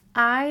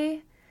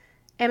I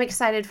am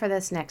excited for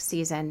this next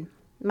season.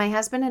 My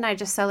husband and I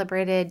just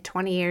celebrated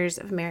 20 years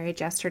of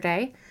marriage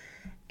yesterday,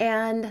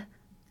 and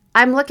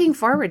I'm looking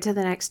forward to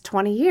the next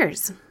 20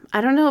 years.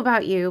 I don't know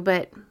about you,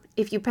 but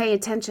if you pay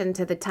attention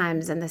to the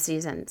times and the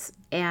seasons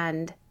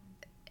and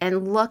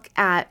look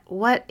at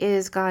what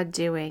is God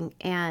doing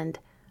and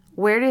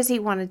where does he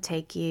want to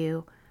take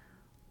you,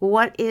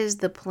 what is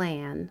the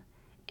plan,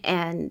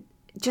 and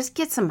just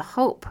get some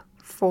hope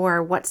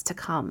for what's to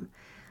come.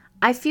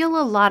 I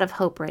feel a lot of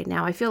hope right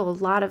now. I feel a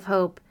lot of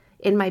hope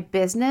in my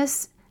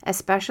business,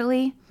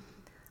 especially.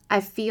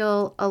 I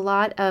feel a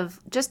lot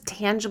of just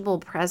tangible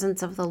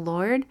presence of the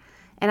Lord,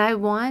 and I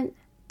want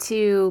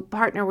to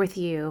partner with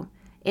you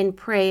in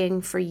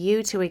praying for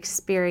you to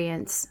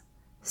experience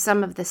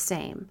some of the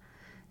same.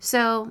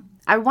 So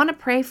I want to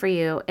pray for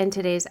you in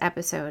today's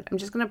episode. I'm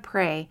just going to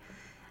pray.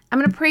 I'm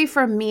going to pray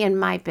for me and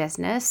my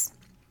business,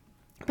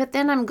 but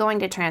then I'm going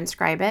to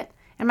transcribe it.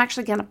 I'm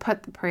actually going to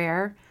put the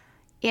prayer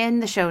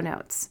in the show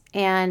notes.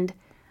 And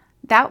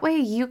that way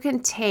you can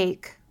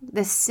take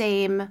the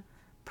same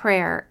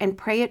prayer and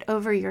pray it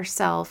over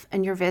yourself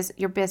and your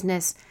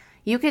business.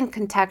 You can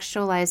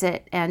contextualize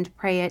it and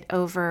pray it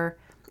over,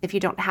 if you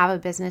don't have a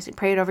business,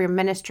 pray it over your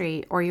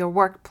ministry or your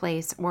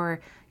workplace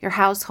or your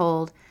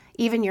household,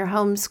 even your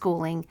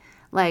homeschooling,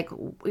 like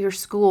your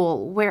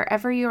school,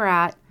 wherever you're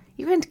at.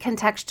 You can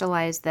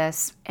contextualize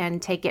this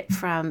and take it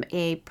from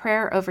a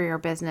prayer over your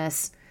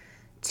business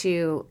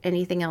to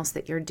anything else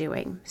that you're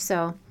doing.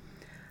 So,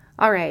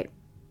 all right.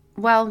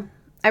 Well,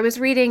 I was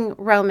reading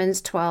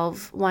Romans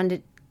 12,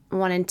 1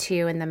 and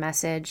 2 in the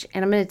Message,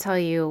 and I'm going to tell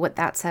you what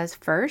that says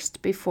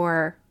first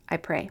before I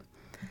pray.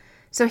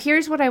 So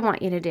here's what I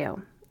want you to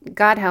do.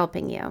 God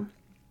helping you.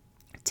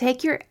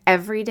 Take your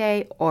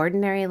everyday,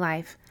 ordinary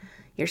life,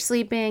 your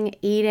sleeping,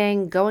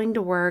 eating, going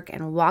to work,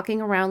 and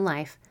walking around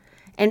life,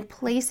 and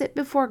place it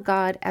before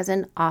God as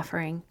an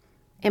offering,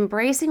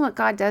 embracing what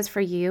God does for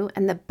you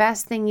and the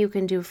best thing you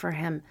can do for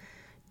him.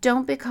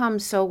 Don't become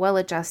so well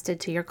adjusted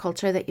to your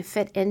culture that you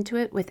fit into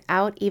it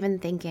without even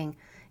thinking.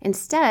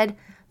 Instead,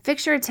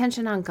 fix your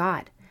attention on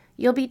God.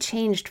 You'll be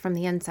changed from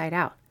the inside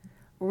out.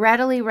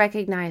 Readily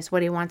recognize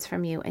what he wants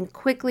from you and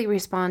quickly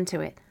respond to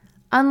it.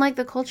 Unlike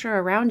the culture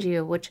around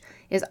you, which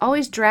is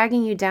always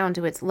dragging you down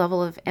to its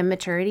level of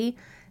immaturity,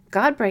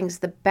 God brings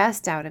the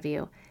best out of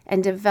you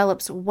and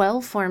develops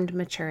well-formed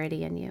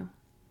maturity in you.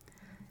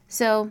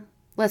 So,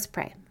 let's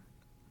pray.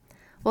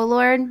 Well,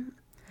 Lord,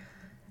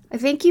 I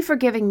thank you for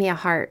giving me a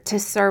heart to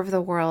serve the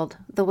world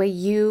the way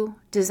you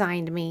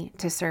designed me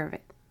to serve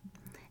it.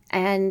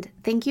 And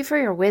thank you for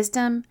your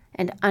wisdom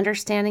and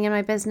understanding in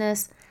my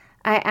business.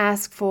 I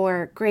ask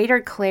for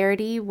greater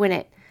clarity when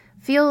it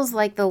feels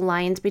like the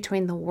lines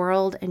between the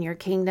world and your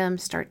kingdom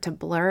start to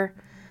blur.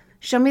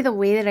 Show me the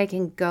way that I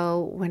can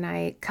go when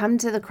I come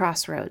to the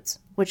crossroads,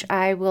 which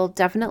I will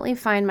definitely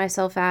find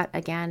myself at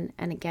again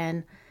and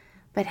again.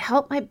 But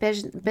help my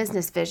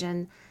business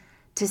vision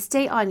to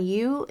stay on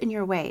you and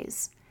your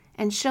ways,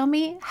 and show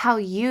me how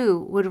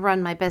you would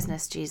run my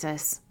business,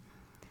 Jesus.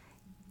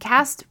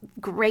 Cast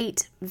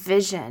great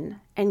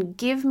vision and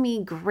give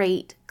me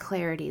great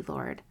clarity,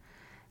 Lord.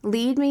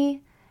 Lead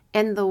me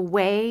in the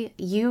way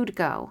you'd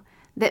go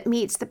that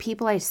meets the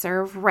people I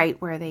serve right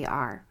where they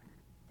are.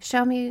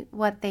 Show me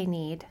what they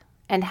need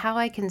and how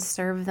I can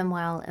serve them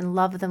well and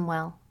love them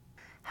well.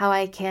 How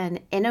I can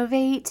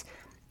innovate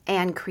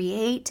and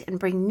create and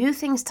bring new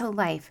things to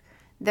life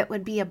that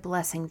would be a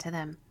blessing to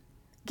them.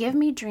 Give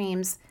me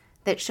dreams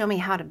that show me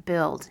how to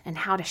build and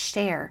how to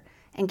share,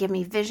 and give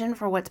me vision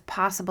for what's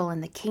possible in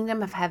the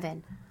kingdom of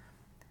heaven.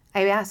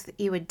 I ask that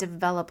you would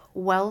develop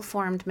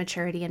well-formed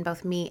maturity in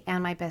both me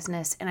and my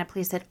business, and I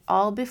place it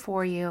all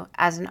before you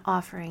as an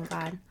offering,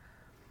 God.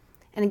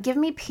 And give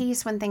me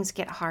peace when things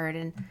get hard,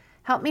 and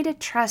help me to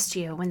trust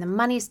you when the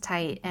money's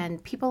tight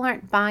and people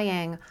aren't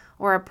buying,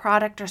 or a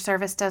product or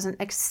service doesn't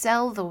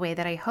excel the way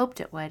that I hoped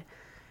it would.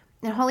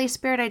 And Holy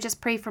Spirit, I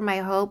just pray for my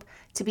hope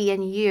to be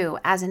in you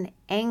as an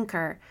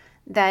anchor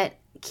that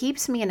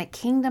keeps me in a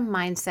kingdom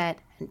mindset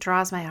and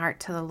draws my heart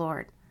to the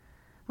Lord.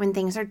 When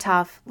things are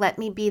tough, let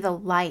me be the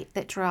light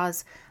that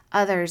draws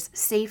others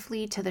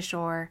safely to the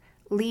shore,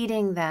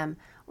 leading them,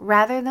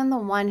 rather than the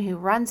one who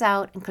runs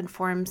out and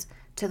conforms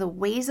to the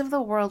ways of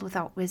the world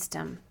without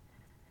wisdom.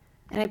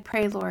 And I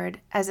pray, Lord,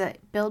 as I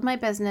build my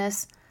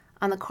business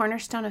on the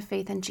cornerstone of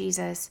faith in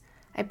Jesus,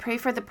 I pray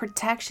for the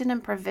protection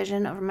and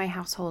provision over my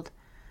household.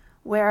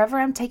 Wherever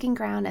I'm taking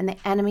ground and the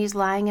enemy's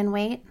lying in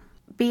wait,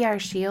 be our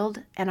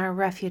shield and our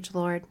refuge,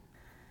 Lord.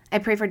 I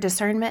pray for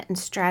discernment and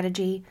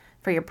strategy,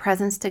 for your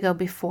presence to go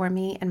before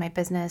me and my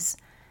business,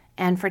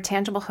 and for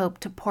tangible hope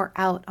to pour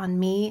out on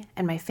me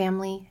and my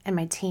family and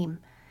my team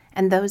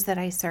and those that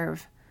I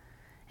serve.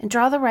 And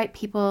draw the right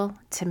people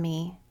to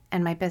me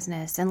and my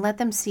business, and let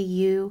them see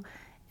you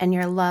and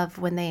your love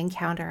when they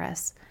encounter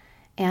us.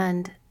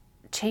 And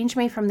change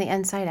me from the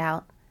inside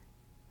out.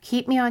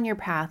 Keep me on your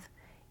path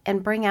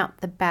and bring out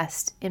the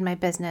best in my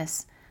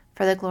business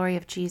for the glory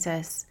of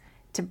Jesus,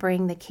 to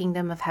bring the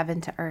kingdom of heaven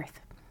to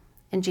earth.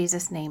 In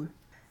Jesus' name.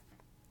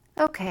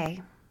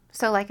 Okay,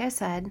 so like I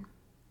said,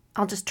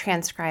 I'll just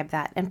transcribe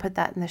that and put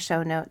that in the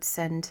show notes.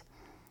 And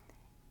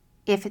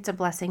if it's a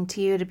blessing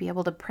to you to be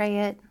able to pray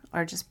it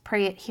or just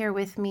pray it here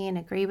with me and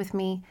agree with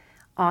me,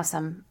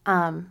 awesome.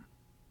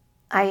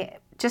 I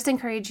just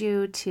encourage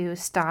you to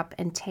stop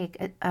and take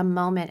a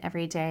moment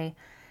every day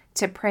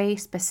to pray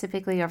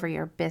specifically over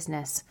your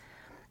business,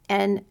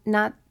 and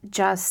not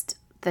just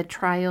the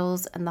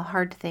trials and the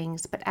hard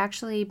things, but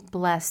actually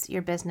bless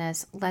your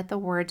business. Let the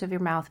words of your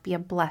mouth be a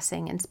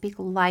blessing and speak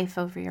life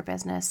over your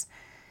business,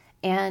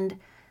 and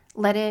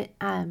let it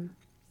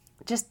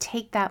just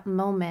take that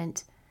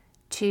moment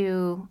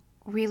to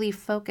really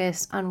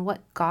focus on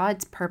what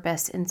God's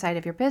purpose inside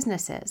of your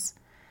business is.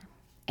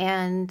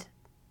 And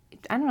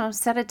I don't know,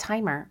 set a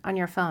timer on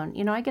your phone.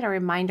 I get a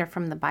reminder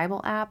from the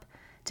Bible app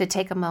to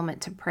take a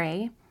moment to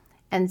pray.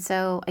 And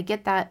so I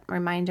get that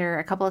reminder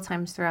a couple of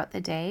times throughout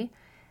the day.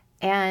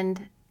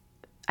 And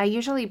I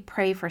usually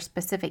pray for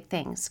specific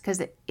things because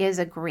it is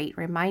a great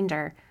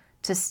reminder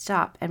to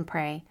stop and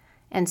pray.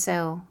 And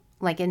so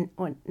like in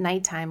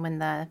nighttime, when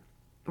the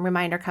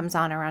reminder comes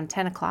on around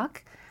 10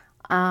 o'clock,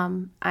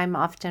 I'm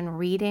often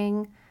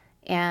reading,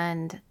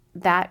 and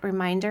that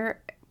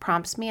reminder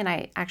prompts me, and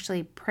I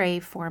actually pray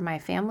for my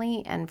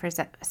family and for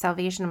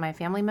salvation of my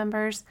family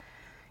members.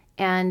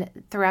 And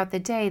throughout the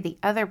day, the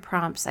other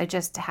prompts, I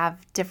just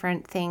have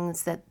different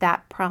things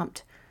that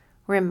prompt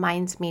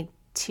reminds me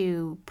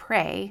to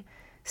pray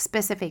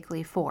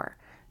specifically for.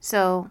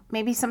 So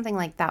maybe something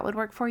like that would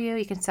work for you.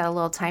 You can set a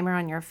little timer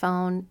on your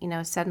phone,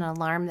 set an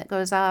alarm that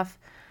goes off,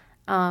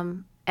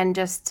 and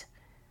just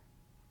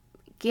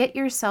get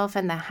yourself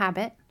in the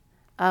habit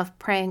of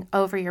praying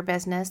over your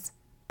business,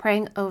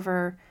 praying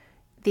over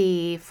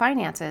the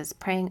finances,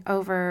 praying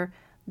over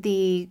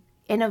the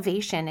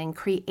innovation and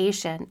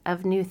creation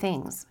of new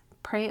things.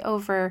 Pray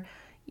over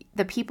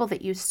the people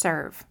that you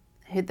serve,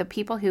 the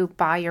people who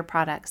buy your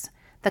products,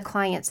 the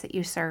clients that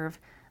you serve,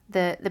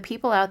 the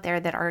people out there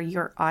that are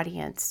your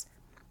audience.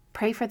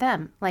 Pray for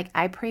them. Like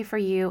I pray for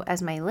you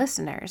as my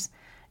listeners,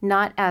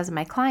 not as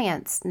my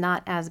clients,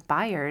 not as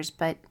buyers,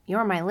 but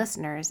you're my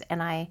listeners.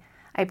 And I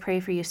pray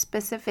for you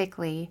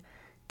specifically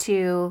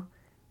to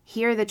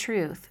hear the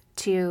truth,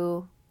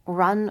 to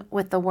run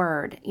with the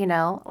word,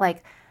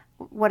 like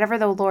whatever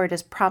the Lord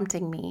is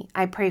prompting me,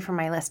 I pray for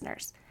my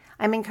listeners.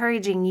 I'm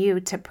encouraging you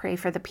to pray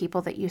for the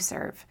people that you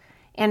serve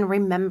and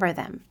remember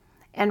them,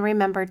 and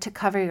remember to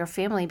cover your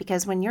family,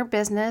 because when your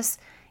business,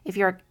 if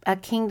you're a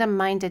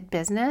kingdom-minded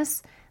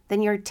business,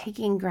 then you're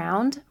taking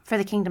ground for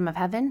the kingdom of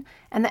heaven,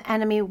 and the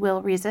enemy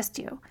will resist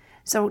you.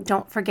 So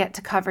don't forget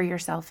to cover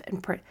yourself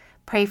and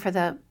pray for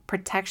the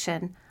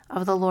protection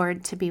of the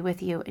Lord to be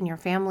with you and your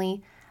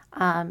family.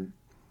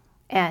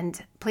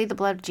 And plead the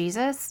blood of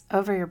Jesus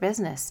over your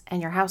business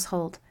and your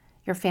household,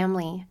 your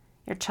family,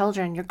 your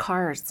children, your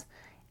cars.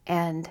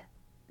 And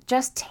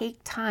just take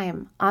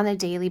time on a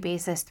daily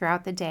basis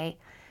throughout the day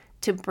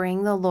to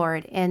bring the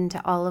Lord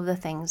into all of the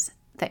things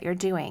that you're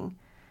doing,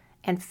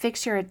 and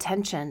fix your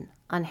attention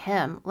on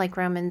Him. Like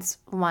Romans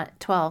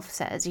 12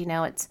 says,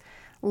 it's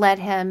let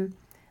Him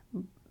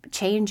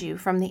change you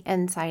from the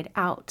inside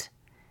out,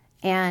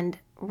 and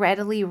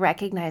readily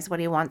recognize what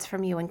He wants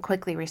from you and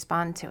quickly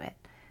respond to it,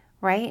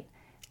 right?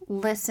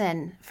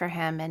 Listen for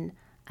Him,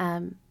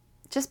 and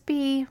just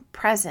be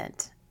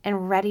present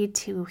and ready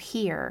to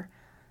hear.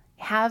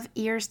 Have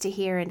ears to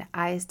hear and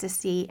eyes to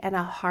see and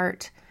a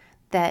heart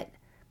that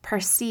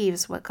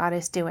perceives what God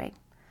is doing.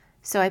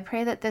 So I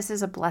pray that this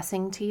is a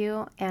blessing to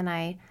you, and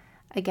I,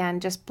 again,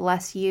 just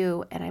bless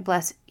you, and I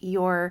bless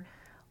your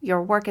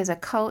work as a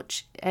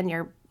coach and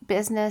your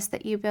business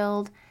that you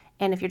build.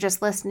 And if you're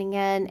just listening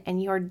in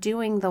and you're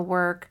doing the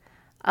work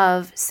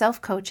of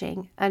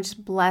self-coaching, I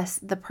just bless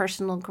the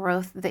personal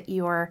growth that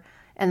you're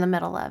in the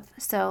middle of.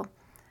 So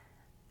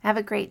have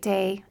a great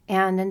day,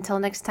 and until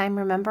next time,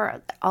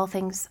 remember, all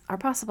things are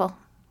possible.